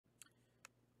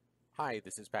Hi,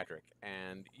 this is Patrick,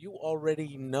 and you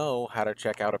already know how to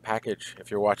check out a package.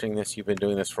 If you're watching this, you've been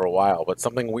doing this for a while, but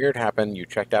something weird happened, you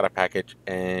checked out a package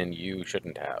and you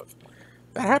shouldn't have.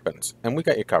 That happens, and we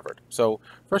got you covered. So,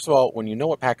 first of all, when you know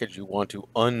what package you want to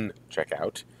uncheck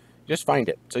out, just find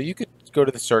it. So you could go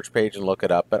to the search page and look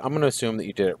it up, but I'm going to assume that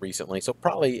you did it recently, so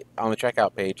probably on the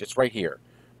checkout page, it's right here,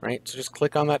 right? So just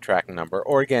click on that tracking number,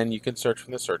 or again, you can search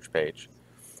from the search page,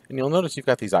 and you'll notice you've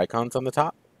got these icons on the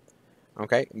top.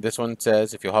 Okay, this one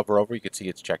says if you hover over, you can see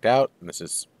it's checked out, and this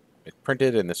is it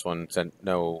printed, and this one sent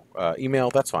no email.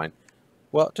 That's fine.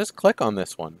 Well, just click on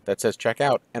this one that says check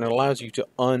out, and it allows you to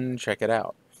uncheck it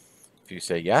out. If you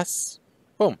say yes,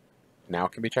 boom, now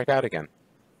it can be checked out again.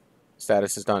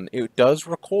 Status is done. It does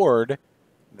record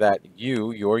that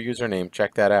your username,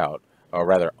 checked that out, or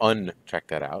rather unchecked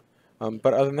that out.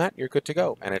 But other than that, you're good to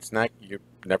go, and it's not, you've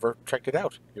never checked it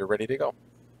out. You're ready to go.